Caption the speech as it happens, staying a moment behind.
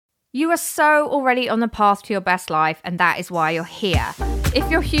You are so already on the path to your best life, and that is why you're here.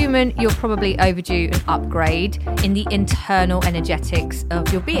 If you're human, you're probably overdue an upgrade in the internal energetics of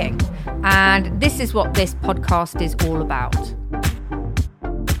your being. And this is what this podcast is all about.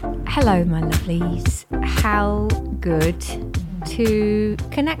 Hello, my lovelies. How good to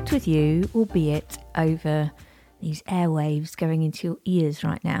connect with you, albeit over these airwaves going into your ears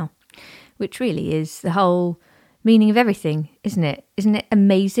right now, which really is the whole meaning of everything, isn't it? Isn't it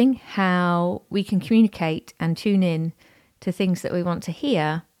amazing how we can communicate and tune in to things that we want to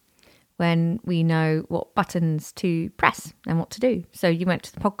hear when we know what buttons to press and what to do? So you went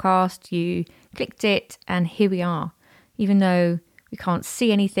to the podcast, you clicked it, and here we are. Even though we can't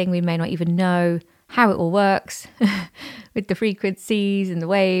see anything, we may not even know how it all works with the frequencies and the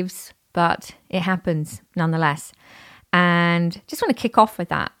waves, but it happens nonetheless. And just want to kick off with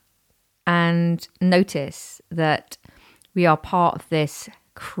that and notice that we are part of this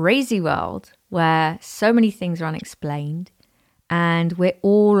crazy world where so many things are unexplained, and we're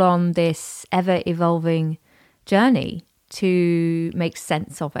all on this ever-evolving journey to make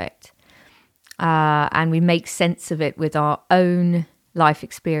sense of it. And we make sense of it with our own life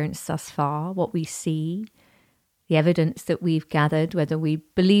experience thus far, what we see, the evidence that we've gathered, whether we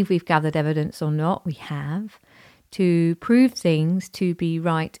believe we've gathered evidence or not, we have, to prove things to be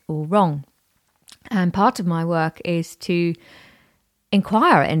right or wrong. And part of my work is to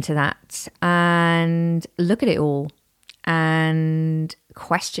inquire into that and look at it all and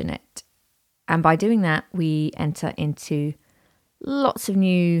question it. And by doing that, we enter into lots of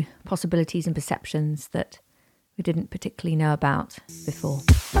new possibilities and perceptions that we didn't particularly know about before.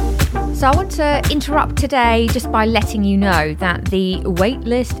 So I want to interrupt today just by letting you know that the wait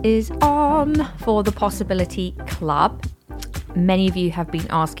list is on for the Possibility Club. Many of you have been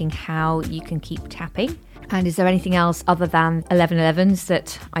asking how you can keep tapping. And is there anything else other than 1111s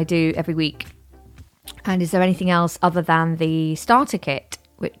that I do every week? And is there anything else other than the starter kit,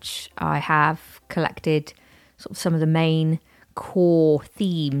 which I have collected sort of some of the main core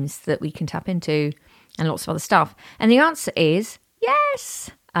themes that we can tap into and lots of other stuff? And the answer is yes.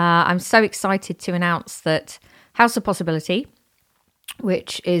 I'm so excited to announce that House of Possibility,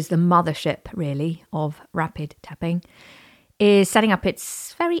 which is the mothership really of rapid tapping, is setting up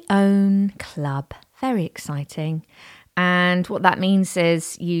its very own club. Very exciting. And what that means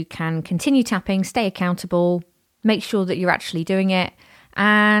is you can continue tapping, stay accountable, make sure that you're actually doing it,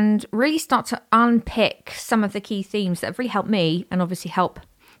 and really start to unpick some of the key themes that have really helped me and obviously help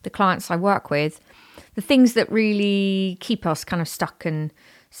the clients I work with. The things that really keep us kind of stuck and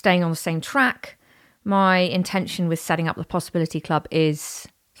staying on the same track. My intention with setting up the Possibility Club is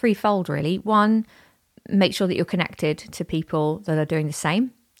threefold, really. One, make sure that you're connected to people that are doing the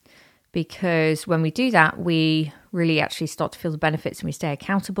same. Because when we do that, we really actually start to feel the benefits and we stay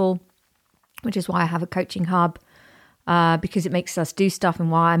accountable, which is why I have a coaching hub, because it makes us do stuff,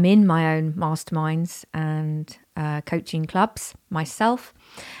 and why I'm in my own masterminds and coaching clubs myself.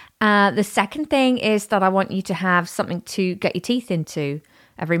 The second thing is that I want you to have something to get your teeth into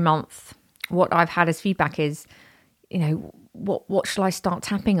every month. What I've had as feedback is, what shall I start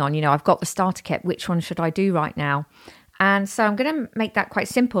tapping on? I've got the starter kit. Which one should I do right now? And so I'm going to make that quite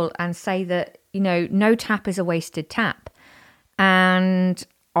simple and say that, no tap is a wasted tap. And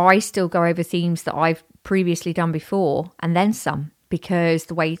I still go over themes that I've previously done before and then some, because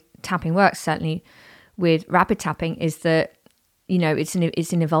the way tapping works, certainly with rapid tapping, is that, it's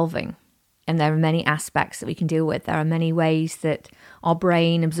an evolving. And there are many aspects that we can deal with. There are many ways that our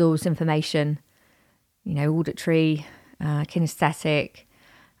brain absorbs information, auditory, kinesthetic,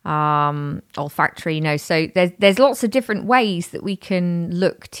 olfactory, so there's lots of different ways that we can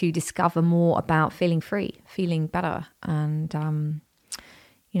look to discover more about feeling free, feeling better, and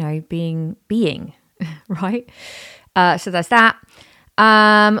being right. So there's that.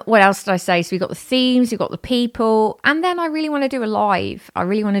 What else did I say? So we've got the themes, we've got the people, and then I really want to do a live. I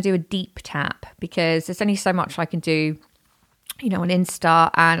really want to do a deep tap, because there's only so much I can do, on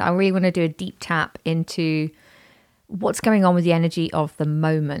Insta, and I really want to do a deep tap into what's going on with the energy of the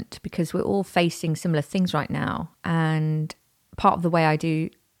moment, because we're all facing similar things right now. And part of the way I do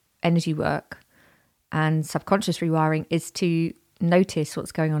energy work and subconscious rewiring is to notice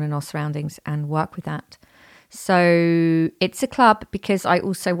what's going on in our surroundings and work with that. So it's a club because I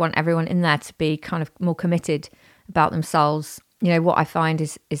also want everyone in there to be kind of more committed about themselves. What I find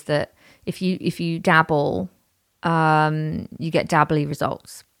is that if you dabble, you get dabbly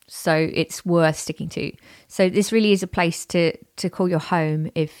results. So it's worth sticking to. So this really is a place to call your home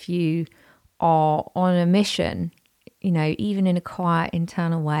if you are on a mission, even in a quiet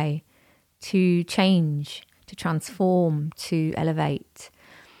internal way, to change, to transform, to elevate.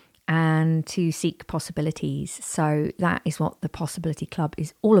 and to seek possibilities. So that is what the Possibility Club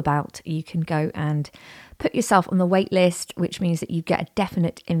is all about. You can go and put yourself on the wait list, which means that you get a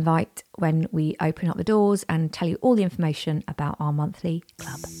definite invite when we open up the doors and tell you all the information about our monthly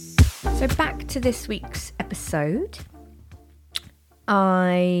club. So back to this week's episode.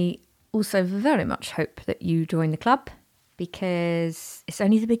 I also very much hope that you join the club, because it's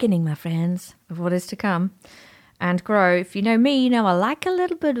only the beginning, my friends, of what is to come. And grow. If you know me, you know I like a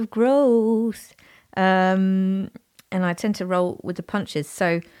little bit of growth. And I tend to roll with the punches.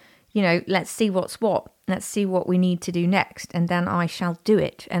 So, let's see what's what. Let's see what we need to do next. And then I shall do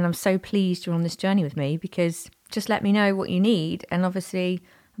it. And I'm so pleased you're on this journey with me, because just let me know what you need. And obviously,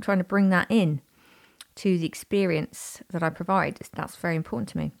 I'm trying to bring that in to the experience that I provide. That's very important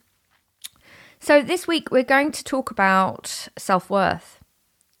to me. So this week, we're going to talk about self-worth.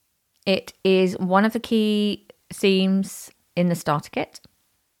 It is one of the key themes in the starter kit.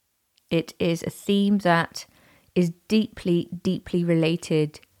 It is a theme that is deeply, deeply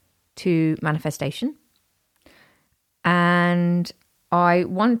related to manifestation. And I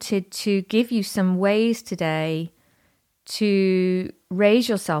wanted to give you some ways today to raise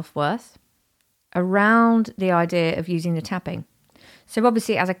your self-worth around the idea of using the tapping. So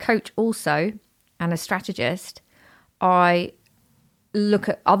obviously, as a coach also and a strategist, I look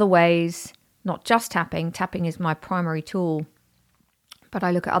at other ways. Not just tapping. Tapping is my primary tool. But I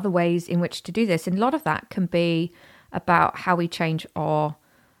look at other ways in which to do this. And a lot of that can be about how we change our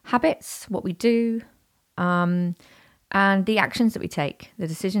habits, what we do, and the actions that we take, the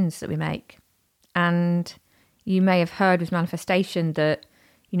decisions that we make. And you may have heard with manifestation that,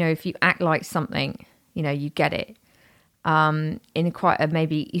 if you act like something, you get it, in quite a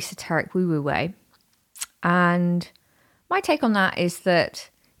maybe esoteric woo-woo way. And my take on that is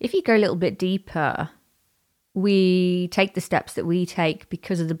that if you go a little bit deeper, we take the steps that we take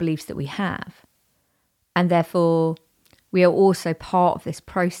because of the beliefs that we have. And therefore, we are also part of this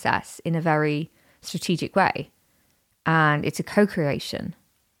process in a very strategic way. And it's a co-creation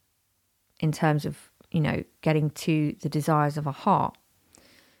in terms of, getting to the desires of our heart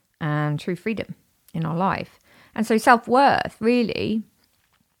and true freedom in our life. And so self-worth really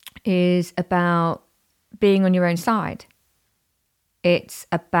is about being on your own side. It's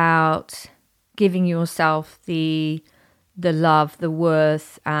about giving yourself the love, the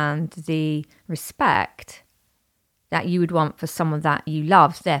worth, and the respect that you would want for someone that you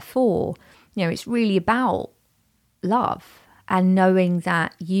love. Therefore, it's really about love and knowing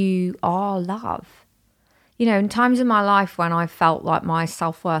that you are love. In times in my life when I felt like my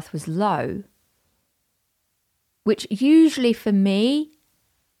self-worth was low, which usually for me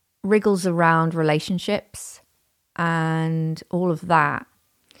wriggles around relationships and all of that,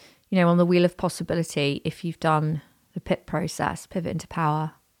 on the wheel of possibility, if you've done the PIP process, Pivot into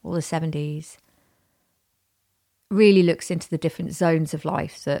Power, or the 70s, really looks into the different zones of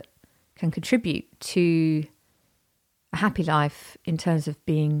life that can contribute to a happy life in terms of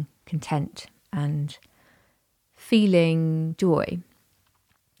being content and feeling joy,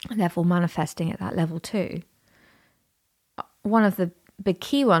 and therefore manifesting at that level too. One of the big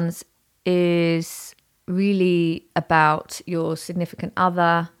key ones is really about your significant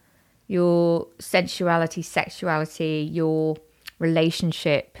other, your sensuality, sexuality, your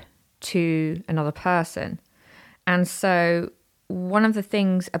relationship to another person. And so one of the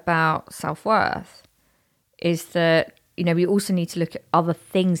things about self-worth is that, we also need to look at other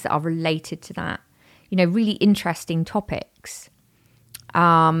things that are related to that, really interesting topics.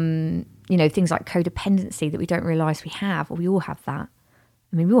 Things like codependency that we don't realize we have, or we all have that.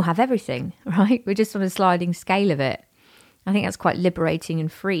 We all have everything, right? We're just on a sliding scale of it. I think that's quite liberating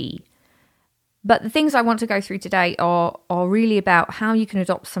and free. But the things I want to go through today are really about how you can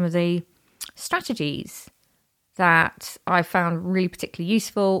adopt some of the strategies that I found really particularly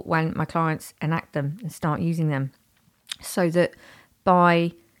useful when my clients enact them and start using them. So that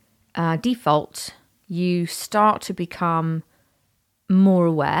by default, you start to become more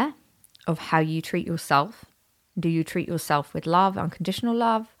aware of how you treat yourself. Do you treat yourself with love, unconditional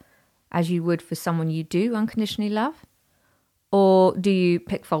love, as you would for someone you do unconditionally love? Or do you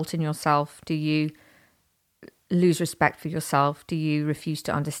pick fault in yourself? Do you lose respect for yourself? Do you refuse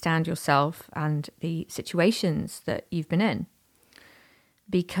to understand yourself and the situations that you've been in?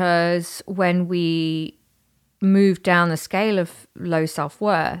 Because when we move down the scale of low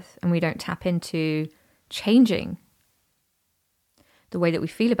self-worth and we don't tap into changing the way that we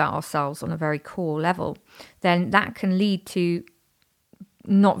feel about ourselves on a very core level, then that can lead to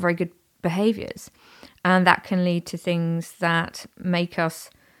not very good behaviors. And that can lead to things that make us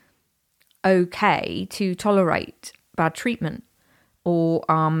okay to tolerate bad treatment or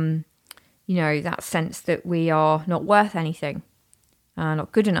that sense that we are not worth anything,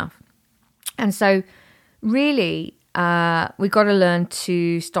 not good enough. And so really, we've got to learn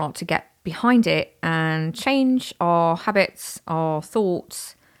to start to get behind it and change our habits, our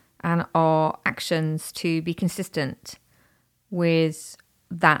thoughts, and our actions to be consistent with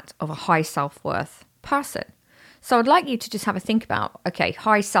that of a high self-worth person. So I'd like you to just have a think about, okay,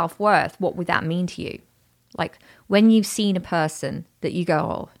 high self-worth, what would that mean to you? Like when you've seen a person that you go,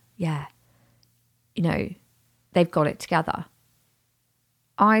 oh, yeah, they've got it together.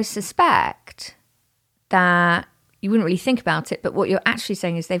 I suspect that you wouldn't really think about it, but what you're actually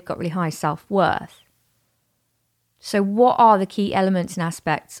saying is they've got really high self-worth. So what are the key elements and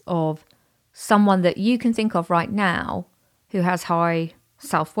aspects of someone that you can think of right now who has high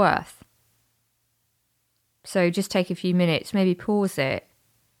self-worth? So just take a few minutes, maybe pause it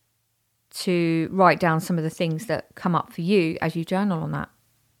to write down some of the things that come up for you as you journal on that.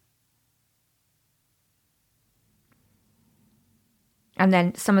 And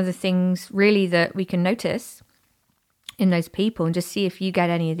then some of the things really that we can notice in those people, and just see if you get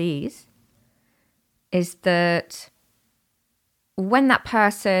any of these, is that when that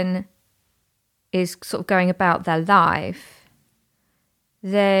person is sort of going about their life,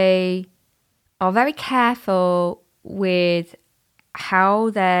 they are very careful with how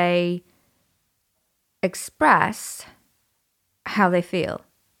they express how they feel.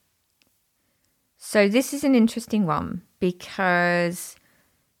 So this is an interesting one, because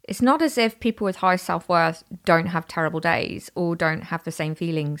it's not as if people with high self-worth don't have terrible days or don't have the same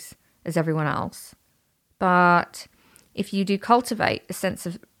feelings as everyone else. But if you do cultivate a sense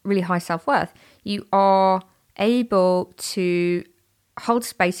of really high self-worth, you are able to hold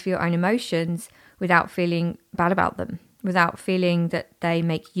space for your own emotions without feeling bad about them, without feeling that they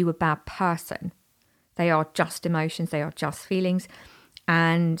make you a bad person. They are just emotions, they are just feelings,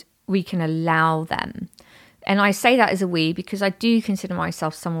 and we can allow them. And I say that as a we because I do consider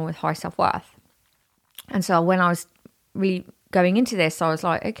myself someone with high self-worth. And so when I was really going into this, I was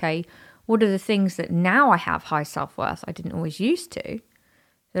like, okay, what are the things that now I have high self-worth, I didn't always used to,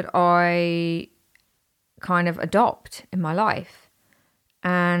 that I kind of adopt in my life?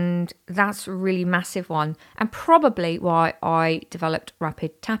 And that's a really massive one, and probably why I developed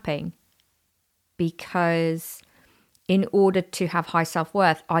rapid tapping, because in order to have high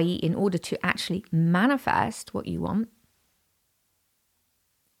self-worth, i.e. in order to actually manifest what you want,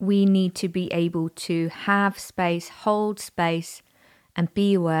 we need to be able to have space, hold space, and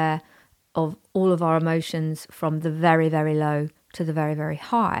be aware of all of our emotions from the very, very low to the very, very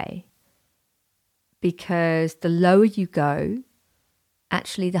high. Because the lower you go,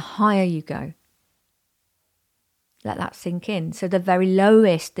 actually the higher you go. Let that sink in. So the very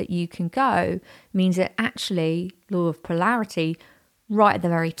lowest that you can go means that actually, law of polarity, right at the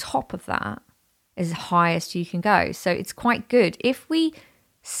very top of that is the highest you can go. So it's quite good. If we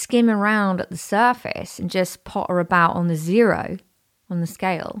skim around at the surface and just potter about on the zero on the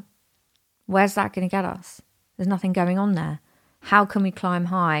scale, where's that going to get us? There's nothing going on there. How can we climb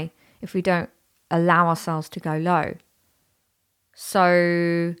high if we don't allow ourselves to go low?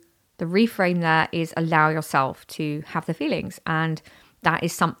 So the reframe there is allow yourself to have the feelings. And that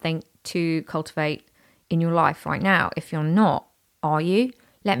is something to cultivate in your life right now. If you're not, are you?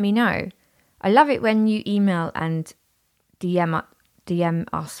 Let me know. I love it when you email and DM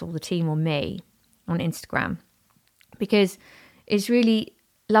us or the team or me on Instagram, because it's really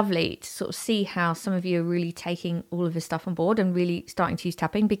lovely to sort of see how some of you are really taking all of this stuff on board and really starting to use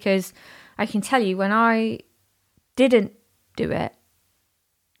tapping. Because I can tell you, when I didn't do it,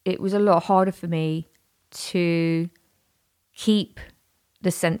 it was a lot harder for me to keep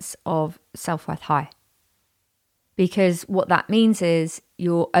the sense of self-worth high. Because what that means is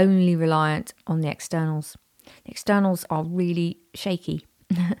you're only reliant on the externals. The externals are really shaky.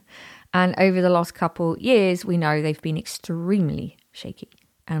 And over the last couple years, we know they've been extremely shaky.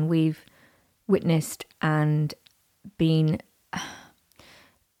 And we've witnessed and been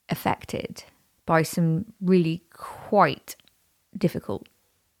affected by some really quite difficult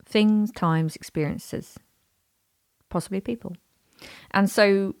things, times, experiences, possibly people. And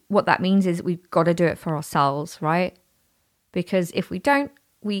so what that means is we've got to do it for ourselves, right? Because if we don't,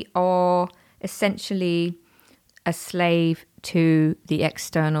 we are essentially a slave to the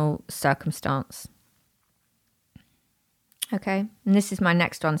external circumstance. Okay, and this is my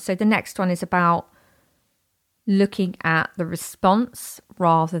next one. So the next one is about looking at the response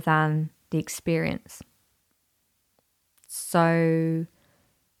rather than the experience. So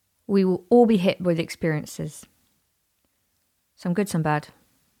we will all be hit with experiences. Some good, some bad.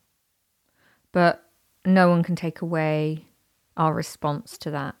 But no one can take away our response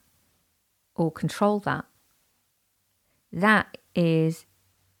to that. or control that. That is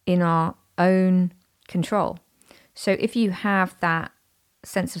in our own control. So if you have that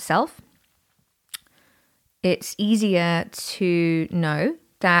sense of self, it's easier to know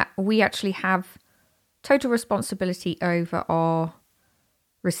that we actually have total responsibility over our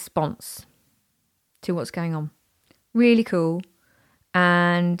response to what's going on. Really cool.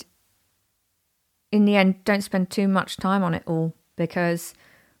 And in the end, don't spend too much time on it all, because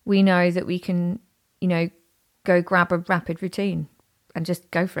we know that we can, go grab a rapid routine and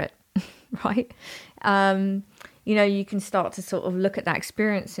just go for it, right? You can start to sort of look at that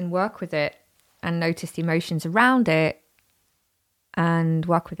experience and work with it and notice the emotions around it and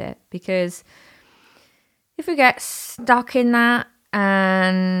work with it. Because if we get stuck in that,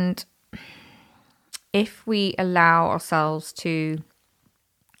 and if we allow ourselves to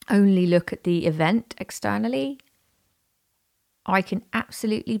only look at the event externally, I can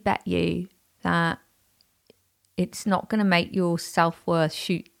absolutely bet you that it's not going to make your self-worth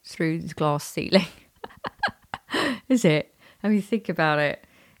shoot through the glass ceiling. Is it? I mean, think about it.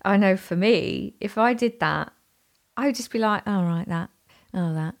 I know for me, if I did that, I would just be like, oh, right, that.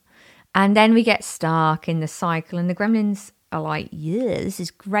 And then we get stuck in the cycle, and the gremlins are like, yeah, this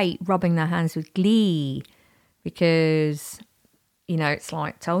is great, rubbing their hands with glee, because, it's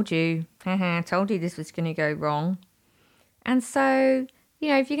like, told you this was going to go wrong. And so,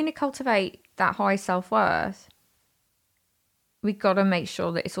 if you're going to cultivate that high self-worth, we've got to make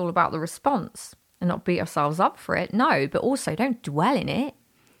sure that it's all about the response and not beat ourselves up for it. No, but also don't dwell in it,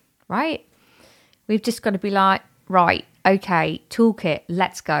 right? We've just got to be like, right, okay, toolkit,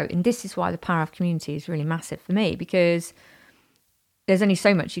 let's go. And this is why the power of community is really massive for me, because there's only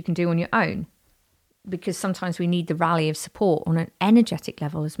so much you can do on your own, because sometimes we need the rally of support on an energetic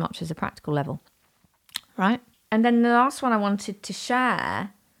level as much as a practical level, right? And then the last one I wanted to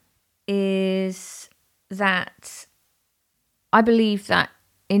share is that I believe that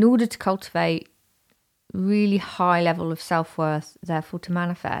in order to cultivate really high level of self-worth, therefore to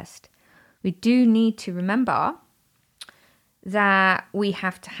manifest, we do need to remember that we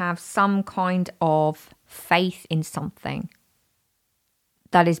have to have some kind of faith in something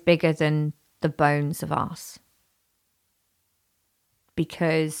that is bigger than the bones of us.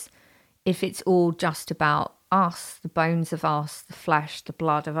 Because if it's all just about us, the bones of us, the flesh, the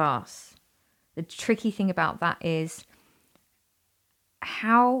blood of us, the tricky thing about that is,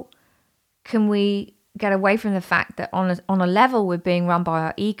 how can we get away from the fact that on a level we're being run by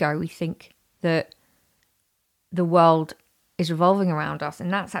our ego? We think that the world is revolving around us,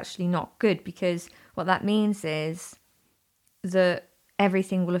 and that's actually not good, because what that means is that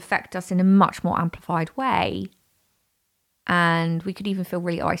everything will affect us in a much more amplified way, and we could even feel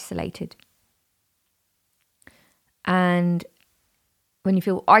really isolated. And when you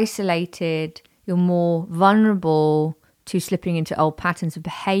feel isolated, you're more vulnerable to slipping into old patterns of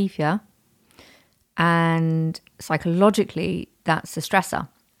behavior, and psychologically that's a stressor.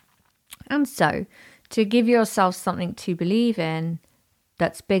 And so to give yourself something to believe in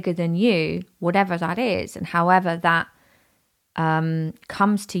that's bigger than you, whatever that is, and however that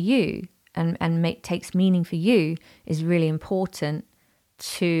comes to you and takes meaning for you, is really important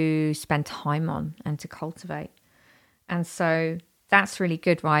to spend time on and to cultivate. And so that's really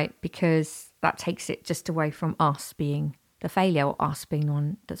good, right? Because that takes it just away from us being the failure or us being the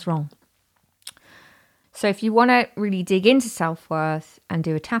one that's wrong. So if you want to really dig into self-worth and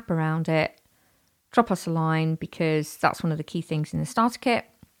do a tap around it, drop us a line, because that's one of the key things in the starter kit.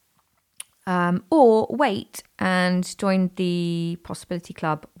 Or wait and join the Possibility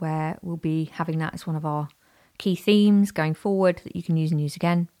Club, where we'll be having that as one of our key themes going forward that you can use and use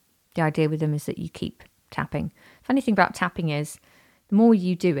again. The idea with them is that you keep tapping. Funny thing about tapping is, the more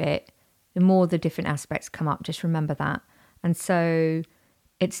you do it, the more the different aspects come up. Just remember that. And so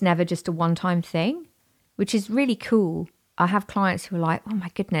it's never just a one-time thing, which is really cool. I have clients who are like, oh my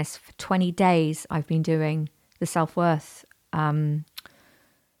goodness, for 20 days I've been doing the self-worth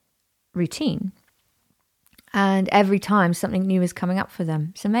routine. And every time something new is coming up for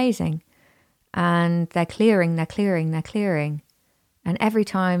them. It's amazing. And they're clearing. And every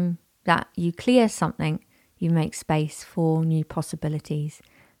time that you clear something, you make space for new possibilities,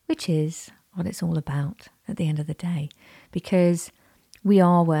 which is what it's all about at the end of the day. Because we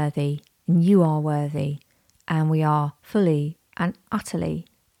are worthy, and you are worthy, and we are fully and utterly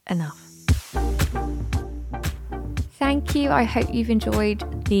enough. Thank you. I hope you've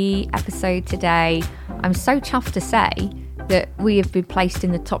enjoyed the episode today. I'm so chuffed to say that we have been placed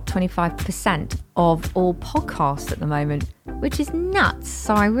in the top 25% of all podcasts at the moment, which is nuts.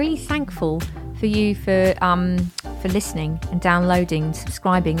 So I'm really thankful for you for for listening and downloading and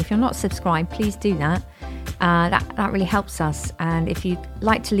subscribing. If you're not subscribed, please do that. That really helps us. And if you'd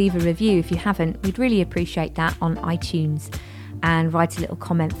like to leave a review, if you haven't, we'd really appreciate that on iTunes, and write a little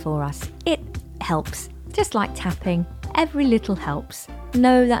comment for us. It helps, just like tapping. Every little helps.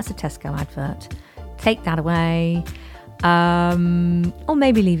 No, that's a Tesco advert. Take that away. Or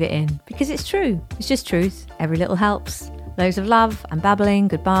maybe leave it in, because it's true. It's just truth. Every little helps. Loads of love. I'm babbling.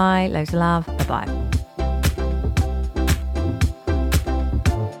 Goodbye. Loads of love. Bye-bye.